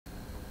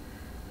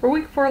For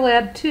week 4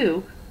 lab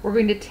 2, we're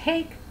going to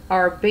take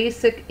our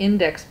basic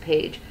index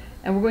page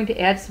and we're going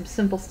to add some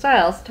simple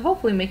styles to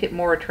hopefully make it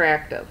more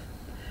attractive.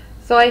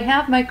 So I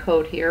have my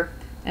code here,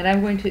 and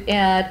I'm going to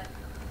add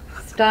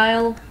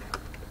style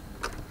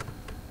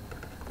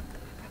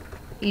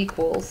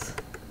equals,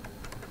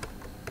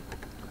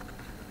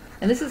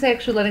 and this is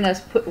actually letting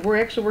us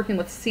we're actually working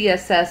with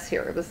CSS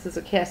here. This is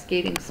a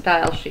cascading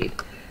style sheet.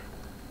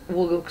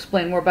 We'll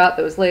explain more about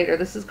those later.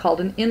 This is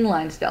called an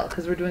inline style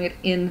because we're doing it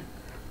in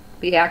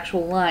the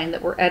actual line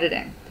that we're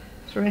editing.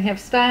 So we're going to have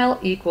style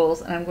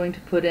equals, and I'm going to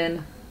put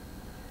in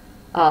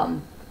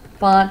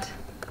font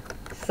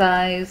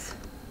size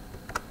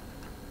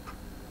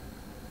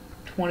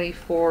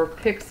 24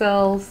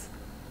 pixels,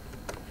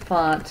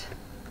 font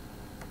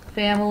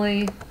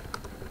family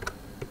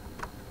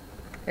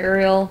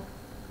Arial,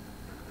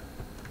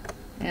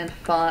 and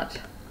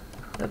font,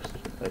 oops,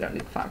 we don't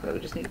need font, but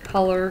we just need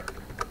color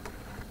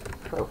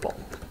purple.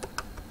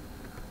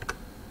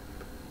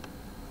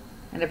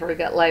 And I've already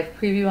got live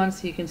preview on,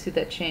 so you can see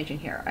that changing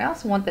here. I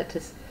also want that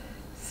to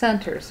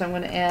center, so I'm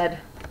going to add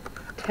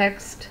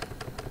text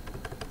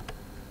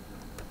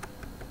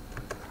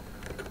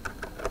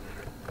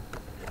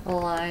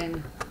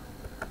align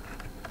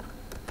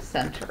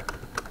center.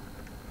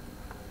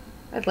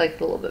 I'd like it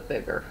a little bit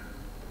bigger.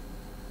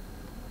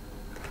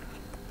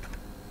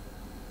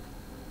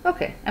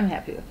 Okay, I'm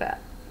happy with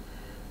that.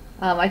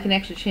 I can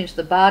actually change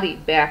the body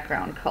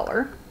background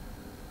color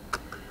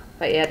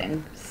by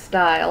adding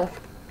style.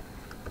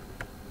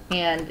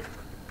 And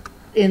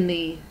in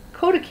the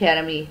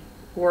Codecademy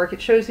work,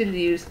 it shows you to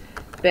use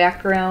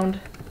background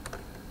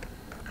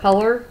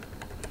color.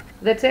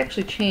 That's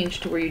actually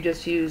changed to where you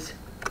just use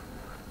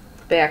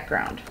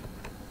background.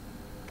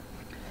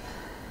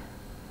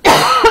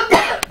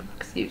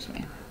 Excuse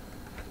me.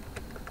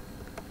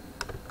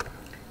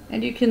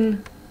 And you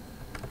can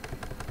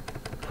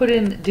put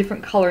in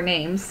different color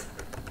names.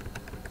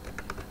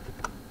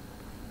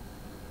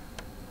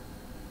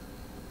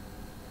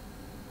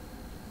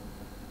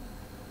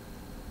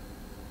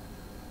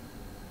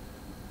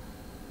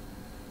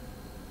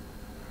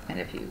 And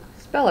if you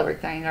spell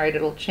everything right,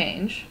 it'll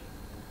change.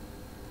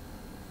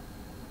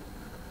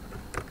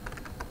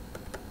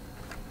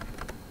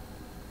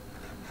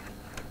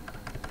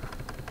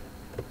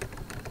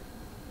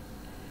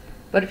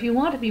 But if you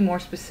want to be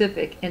more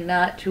specific and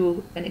not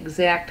to an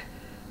exact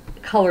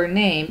color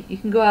name, you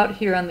can go out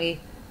here on the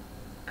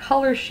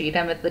color sheet.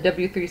 I'm at the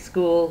W3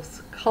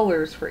 Schools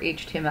colors for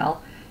HTML,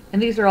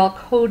 and these are all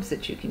codes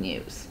that you can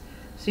use.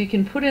 So you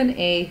can put in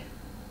a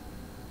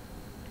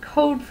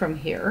code from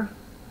here.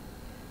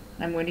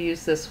 I'm going to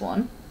use this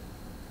one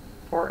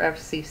for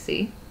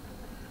FCC.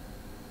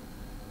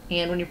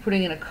 And when you're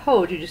putting in a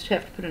code, you just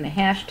have to put in a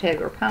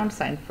hashtag or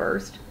 £sign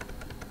first.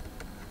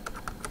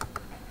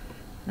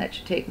 That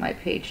should take my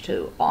page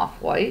to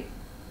off-white.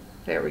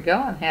 There we go,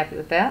 I'm happy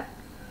with that.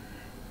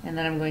 And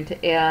then I'm going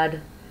to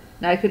add,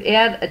 now I could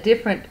add a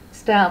different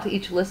style to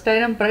each list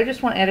item, but I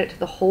just want to add it to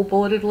the whole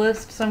bulleted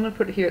list, so I'm going to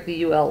put it here at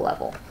the UL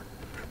level.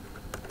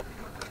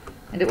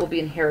 And it will be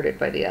inherited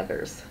by the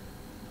others.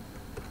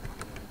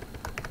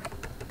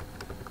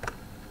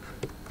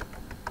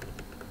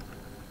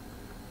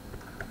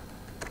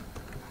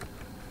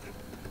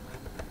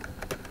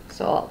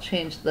 So I'll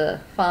change the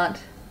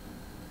font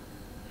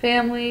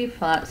family,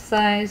 font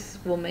size,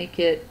 we'll make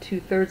it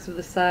 2/3 of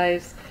the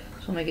size,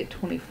 so we'll make it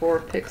 24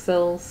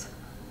 pixels.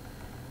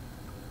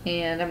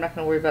 And I'm not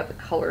going to worry about the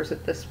colors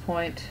at this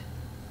point.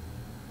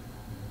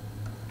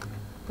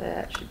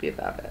 That should be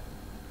about it.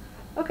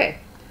 Okay,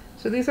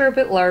 so these are a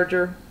bit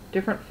larger,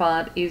 different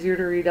font, easier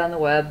to read on the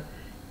web,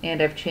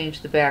 and I've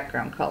changed the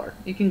background color.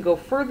 You can go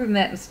further than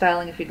that in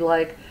styling if you'd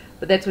like,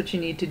 but that's what you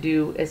need to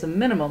do as a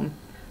minimum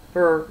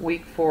for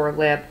week 4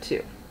 lab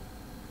 2.